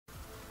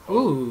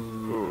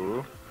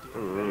Ooh.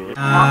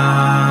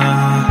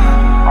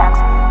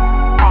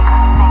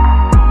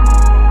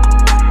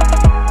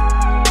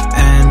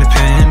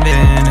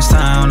 Independent, it's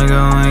time to go.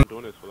 I'm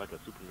doing this for like a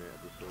Superman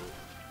episode.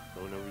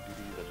 So whenever we do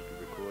these, I just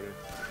be recording.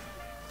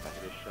 I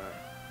hit a shot.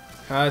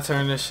 How I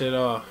turn this shit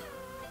off?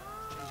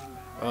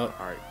 Up.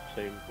 Alright,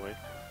 same way.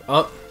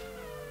 Up.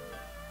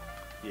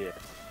 Yeah.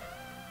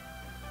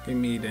 Get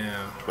me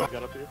down. Got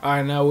up here?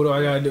 Alright, now what do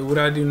I gotta do? What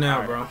do I do now,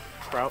 Right. bro?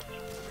 Crouch.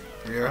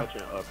 Yeah. Crouch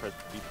and press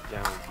beat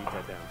down, beat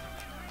that down.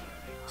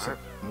 So,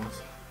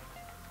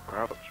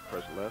 Crouch,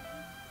 press left.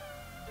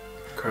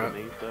 crouch,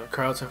 Main stuff.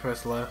 crouch and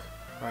press left.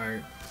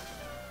 Alright.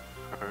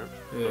 Alright.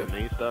 Yeah.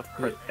 Main stuff.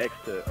 Press X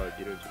to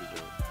get into the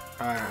joint.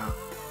 Alright.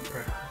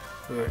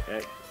 Yeah.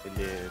 X, and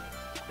then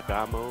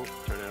God mode,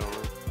 turn that on.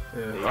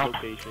 Yeah. Then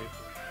location,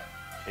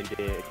 and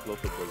then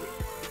explosive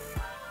bullets.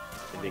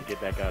 And then get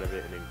back out of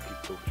it, and then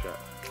keep going for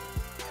shots.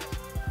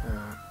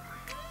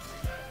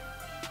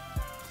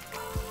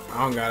 I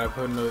don't gotta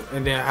put no.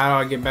 And then how do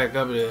I get back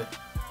up there?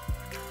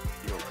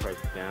 You don't press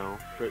down,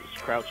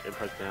 crouch and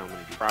press down when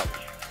you crouch,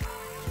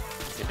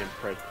 and then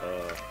press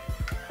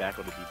back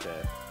on the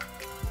D-pad.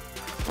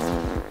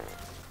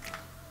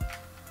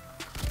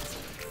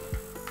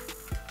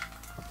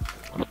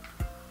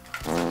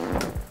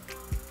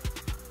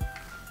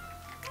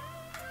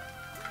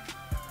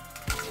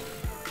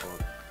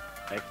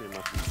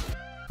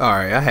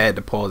 Alright, I had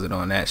to pause it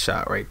on that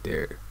shot right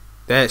there.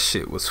 That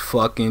shit was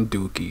fucking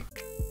dookie.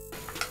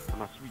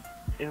 My sweet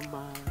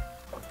ammo.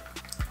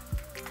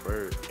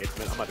 Bird.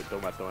 I'm about to throw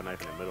my throwing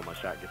knife in the middle of my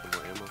shot, get some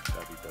more ammo.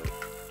 That'd be dope.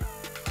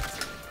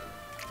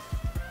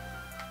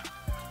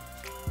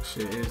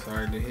 Shit is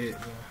hard to hit.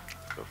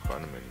 So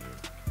fun menu.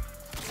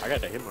 I got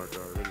the hit marker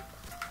already.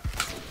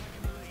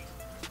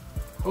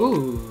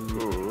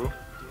 Ooh.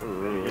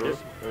 You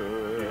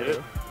hit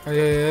it? Yeah,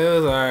 it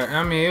was alright.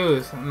 I mean, it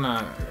was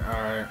not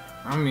alright.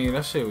 I mean,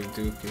 that shit was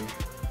dookie.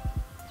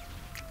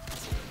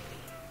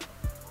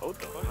 Hold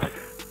the fuck.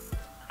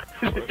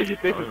 This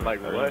is like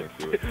what?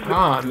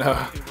 Oh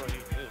no.